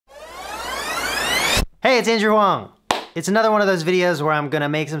Hey, it's Andrew Huang. It's another one of those videos where I'm gonna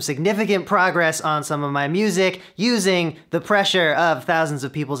make some significant progress on some of my music using the pressure of thousands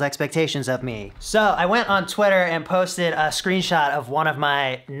of people's expectations of me. So I went on Twitter and posted a screenshot of one of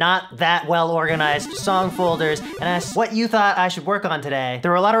my not that well organized song folders and asked what you thought I should work on today.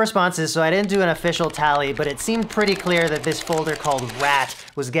 There were a lot of responses, so I didn't do an official tally, but it seemed pretty clear that this folder called Rat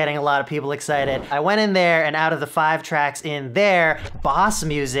was getting a lot of people excited. I went in there, and out of the 5 tracks in there, Boss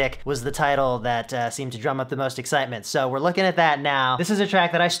Music was the title that seemed to drum up the most excitement. So we're looking at that now. This is a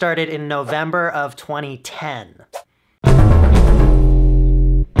track that I started in November of 2010.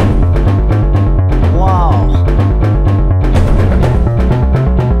 Whoa.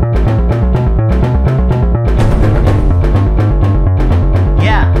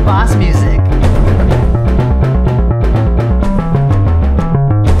 Yeah, Boss Music.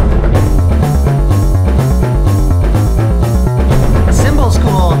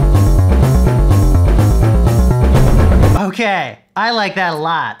 Okay, I like that a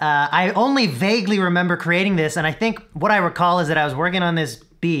lot. I only vaguely remember creating this, and I think what I recall is that I was working on this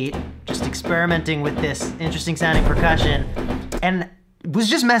beat, just experimenting with this interesting sounding percussion, and was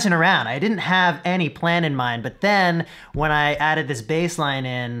just messing around. I didn't have any plan in mind, but then when I added this bass line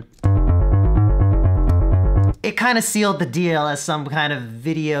in, it kind of sealed the deal as some kind of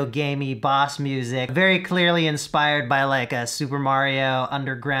video gamey boss music, very clearly inspired by like a Super Mario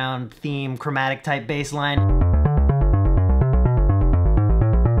underground theme chromatic type bass line.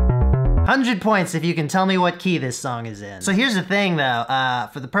 100 points if you can tell me what key this song is in. So here's the thing though,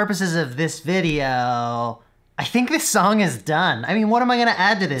 for the purposes of this video, I think this song is done. I mean, what am I gonna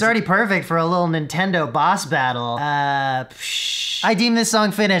add to this? It's already perfect for a little Nintendo boss battle. I deem this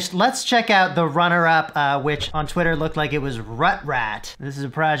song finished. Let's check out the runner-up, which on Twitter looked like it was Rut Rat. This is a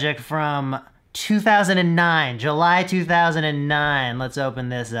project from 2009, July 2009. Let's open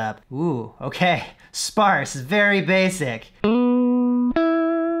this up. Ooh, okay, sparse, very basic.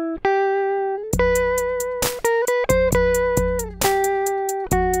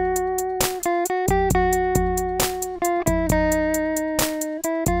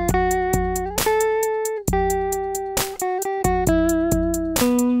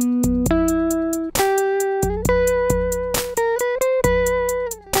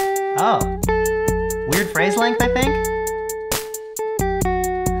 Oh, weird phrase length, I think.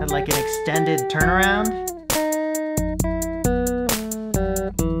 Had like an extended turnaround.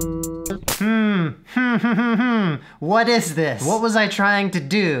 What is this? What was I trying to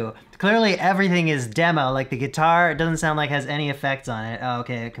do? Clearly everything is demo, like the guitar, it doesn't sound like it has any effects on it. Oh,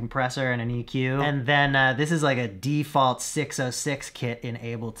 okay, a compressor and an EQ. And then this is like a default 606 kit in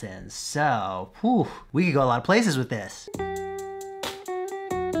Ableton. So, whew, we could go a lot of places with this.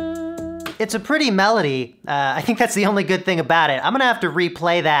 It's a pretty melody. I think that's the only good thing about it. I'm gonna have to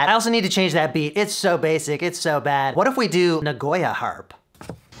replay that. I also need to change that beat. It's so basic, it's so bad. What if we do Nagoya harp?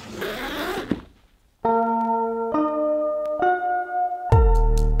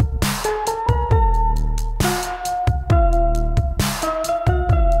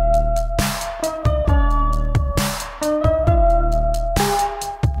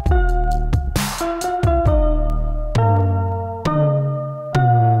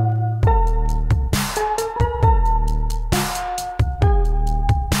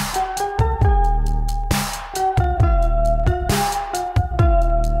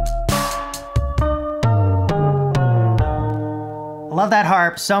 Love that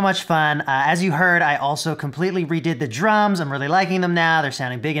harp, so much fun. As you heard, I also completely redid the drums. I'm really liking them now. They're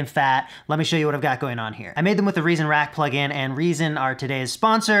sounding big and fat. Let me show you what I've got going on here. I made them with the Reason Rack plugin, and Reason are today's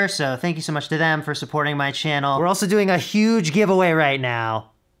sponsor, so thank you so much to them for supporting my channel. We're also doing a huge giveaway right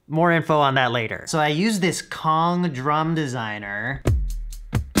now. More info on that later. So I used this Kong drum designer,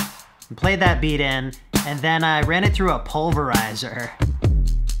 and played that beat in, and then I ran it through a pulverizer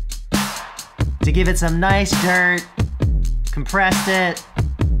to give it some nice dirt. Compressed it,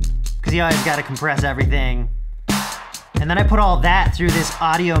 because you always gotta compress everything. And then I put all that through this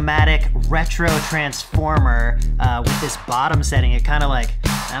Audiomatic retro transformer with this bottom setting. It kind of like,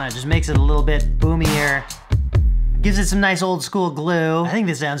 I don't know, just makes it a little bit boomier. Gives it some nice old school glue. I think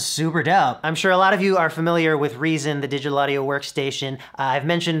this sounds super dope. I'm sure a lot of you are familiar with Reason, the digital audio workstation. I've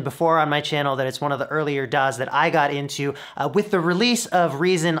mentioned before on my channel that it's one of the earlier DAWs that I got into. With the release of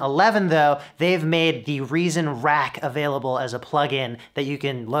Reason 11 though, they've made the Reason Rack available as a plugin that you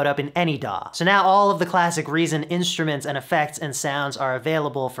can load up in any DAW. So now all of the classic Reason instruments and effects and sounds are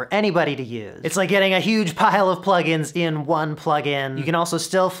available for anybody to use. It's like getting a huge pile of plugins in one plugin. You can also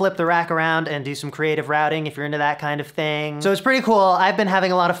still flip the rack around and do some creative routing if you're into that kind kind of thing. So it's pretty cool. I've been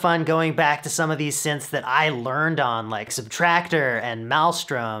having a lot of fun going back to some of these synths that I learned on, like Subtractor and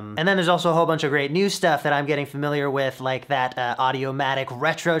Maelstrom. And then there's also a whole bunch of great new stuff that I'm getting familiar with, like that Audiomatic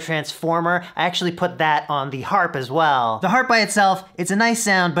Retro Transformer. I actually put that on the harp as well. The harp by itself, it's a nice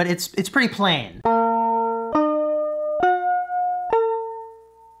sound, but it's pretty plain.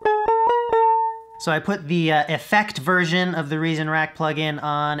 So I put the effect version of the Reason Rack plugin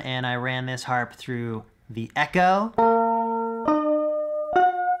on, and I ran this harp through the echo.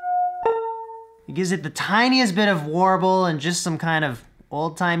 It gives it the tiniest bit of warble and just some kind of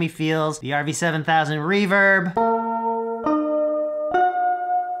old-timey feels. The RV7000 reverb.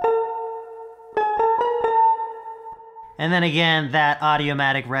 And then again, that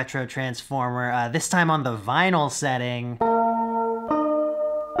Audiomatic Retro Transformer, this time on the vinyl setting.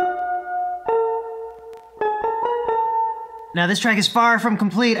 Now this track is far from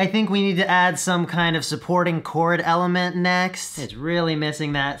complete. I think we need to add some kind of supporting chord element next. It's really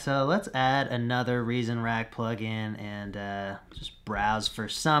missing that, so let's add another Reason Rack plugin and just browse for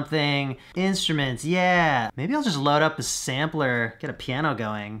something. Instruments, yeah. Maybe I'll just load up a sampler, get a piano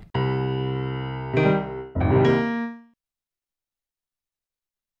going.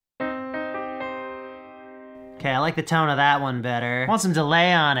 Okay, I like the tone of that one better. I want some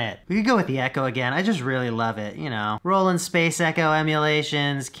delay on it. We could go with the echo again. I just really love it, you know. Rolling space echo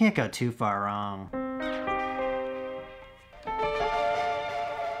emulations. Can't go too far wrong.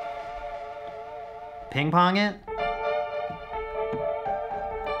 Ping pong it?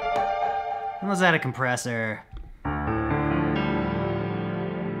 And let's add a compressor.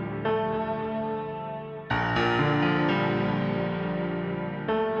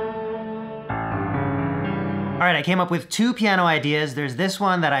 All right, I came up with two piano ideas. There's this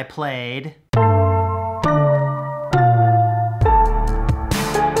one that I played.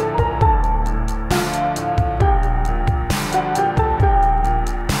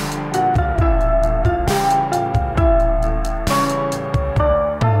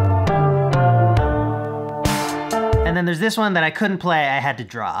 And then there's this one that I couldn't play, I had to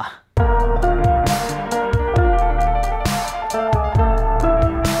draw.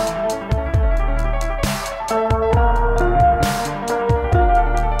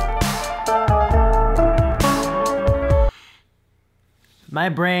 My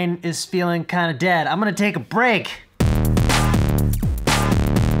brain is feeling kind of dead. I'm gonna take a break.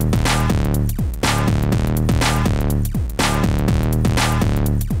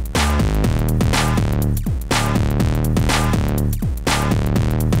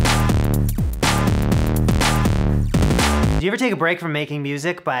 Do you ever take a break from making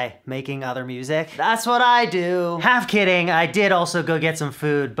music by making other music? That's what I do. Half kidding, I did also go get some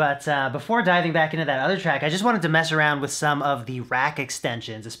food, but before diving back into that other track, I just wanted to mess around with some of the rack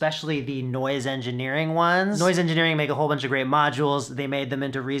extensions, especially the Noise Engineering ones. Noise Engineering make a whole bunch of great modules. They made them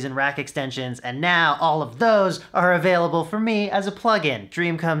into Reason Rack extensions, and now all of those are available for me as a plugin.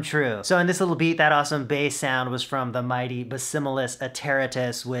 Dream come true. So in this little beat, that awesome bass sound was from the mighty Basimilus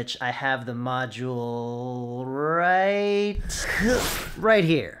Ateratus, which I have the module right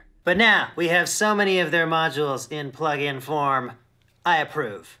here. But now we have so many of their modules in plugin form. I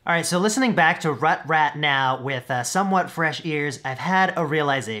approve. All right, so listening back to Rut Rat now with somewhat fresh ears, I've had a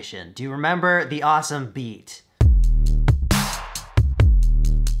realization. Do you remember the awesome beat?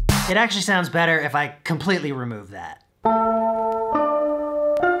 It actually sounds better if I completely remove that.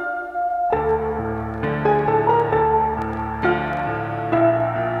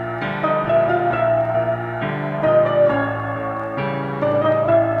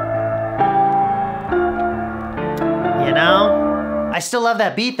 I still love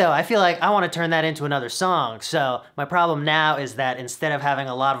that beat though. I feel like I want to turn that into another song. So my problem now is that instead of having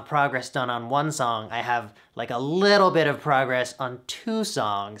a lot of progress done on one song, I have like a little bit of progress on two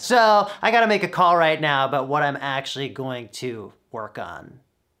songs. So I gotta make a call right now about what I'm actually going to work on.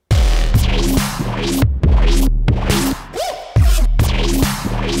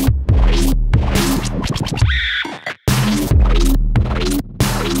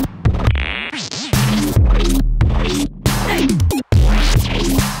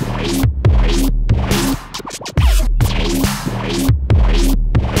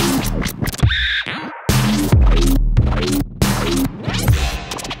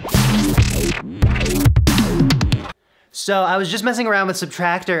 So I was just messing around with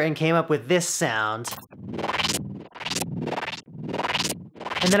Subtractor and came up with this sound.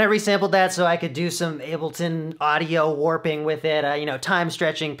 And then I resampled that so I could do some Ableton audio warping with it, you know, time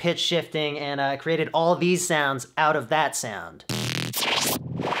stretching, pitch shifting, and created all these sounds out of that sound.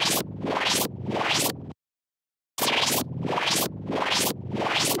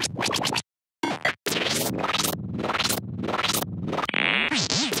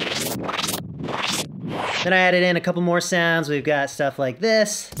 Then I added in a couple more sounds. We've got stuff like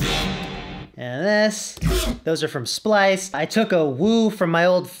this and this. Those are from Splice. I took a woo from my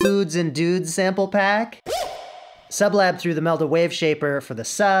old Foods and Dudes sample pack. Sublab through the Melda Wave Shaper for the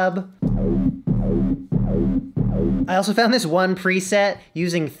sub. I also found this one preset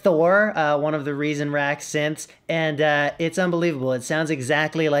using Thor, one of the Reason Rack synths, and it's unbelievable. It sounds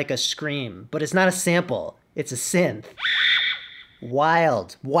exactly like a scream, but it's not a sample, it's a synth.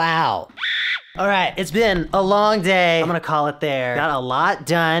 Wild, wow. All right, it's been a long day. I'm gonna call it there. Got a lot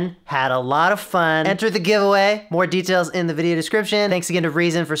done, had a lot of fun. Enter the giveaway. More details in the video description. Thanks again to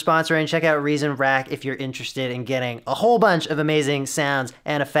Reason for sponsoring. Check out Reason Rack if you're interested in getting a whole bunch of amazing sounds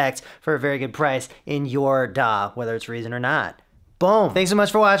and effects for a very good price in your DAW, whether it's Reason or not. Boom. Thanks so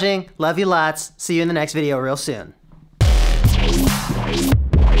much for watching. Love you lots. See you in the next video real soon.